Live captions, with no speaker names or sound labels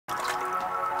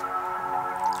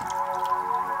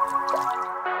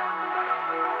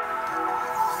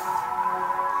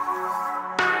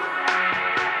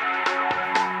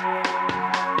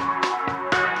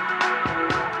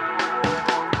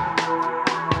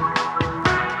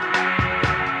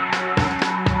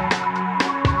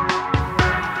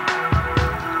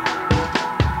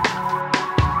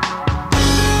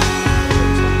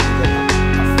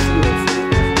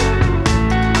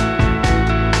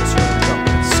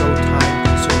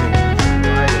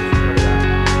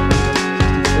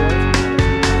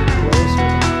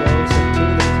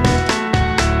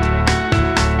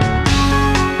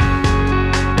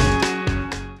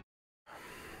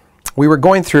we were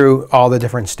going through all the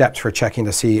different steps for checking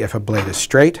to see if a blade is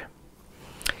straight.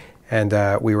 And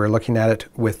we were looking at it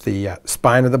with the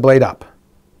spine of the blade up,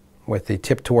 with the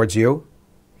tip towards you,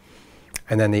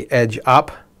 and then the edge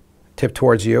up, tip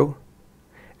towards you.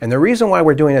 And the reason why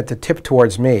we're doing it the tip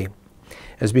towards me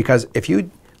is because if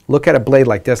you look at a blade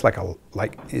like this,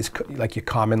 like you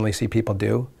commonly see people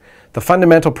do, the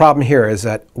fundamental problem here is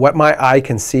that what my eye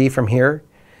can see from here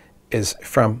is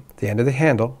from the end of the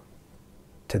handle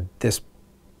to this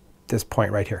point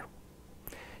right here.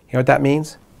 You know what that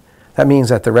means? That means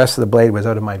that the rest of the blade was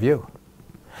out of my view.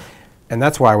 And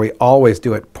that's why we always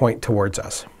do it point towards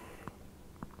us.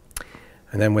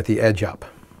 And then with the edge up.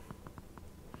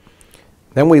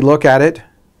 Then we look at it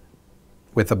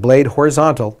with the blade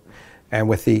horizontal and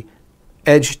with the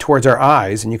edge towards our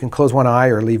eyes, and you can close one eye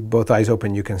or leave both eyes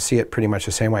open. You can see it pretty much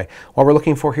the same way. What we're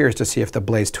looking for here is to see if the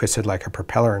blade's twisted like a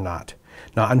propeller or not.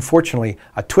 Now, unfortunately,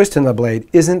 a twist in the blade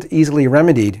isn't easily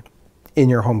remedied in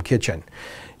your home kitchen.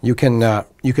 You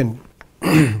can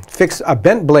fix a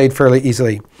bent blade fairly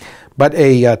easily, but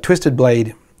a twisted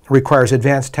blade requires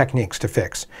advanced techniques to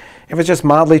fix. If it's just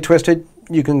mildly twisted,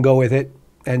 you can go with it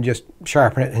and just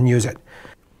sharpen it and use it.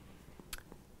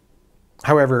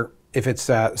 However, if it's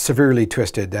severely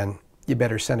twisted, then you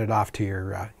better send it off to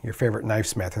your favorite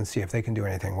knifesmith and see if they can do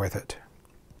anything with it.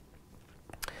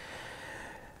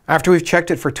 After we've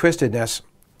checked it for twistedness,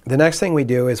 the next thing we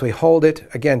do is we hold it,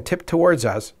 again, tipped towards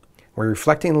us. We're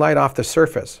reflecting light off the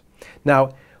surface.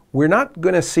 Now, we're not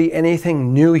going to see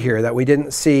anything new here that we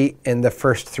didn't see in the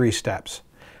first 3 steps.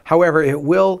 However, it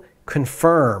will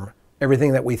confirm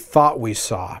everything that we thought we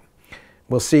saw.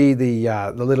 We'll see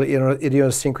the little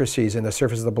idiosyncrasies in the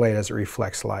surface of the blade as it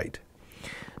reflects light.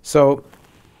 So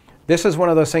this is one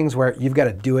of those things where you've got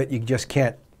to do it. You just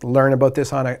can't learn about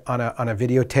this on a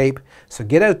videotape. So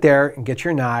get out there and get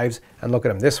your knives and look at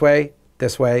them this way,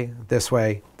 this way, this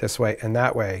way, this way, and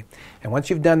that way. And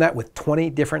once you've done that with 20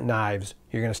 different knives,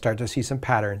 you're going to start to see some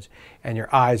patterns, and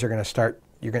your eyes are going to start,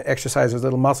 you're going to exercise those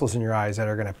little muscles in your eyes that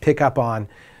are going to pick up on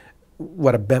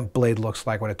what a bent blade looks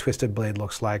like, what a twisted blade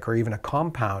looks like, or even a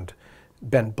compound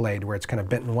bent blade where it's kind of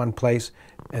bent in one place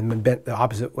and then bent the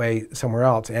opposite way somewhere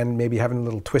else, and maybe having a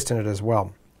little twist in it as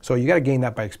well. So you got to gain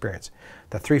that by experience.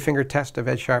 The 3-finger test of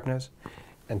edge sharpness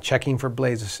and checking for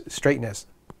blades straightness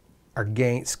are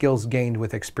skills gained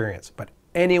with experience. But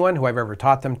anyone who I've ever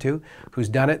taught them to, who's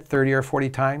done it 30 or 40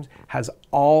 times, has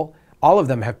all of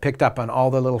them have picked up on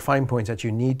all the little fine points that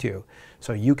you need to.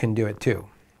 So you can do it too.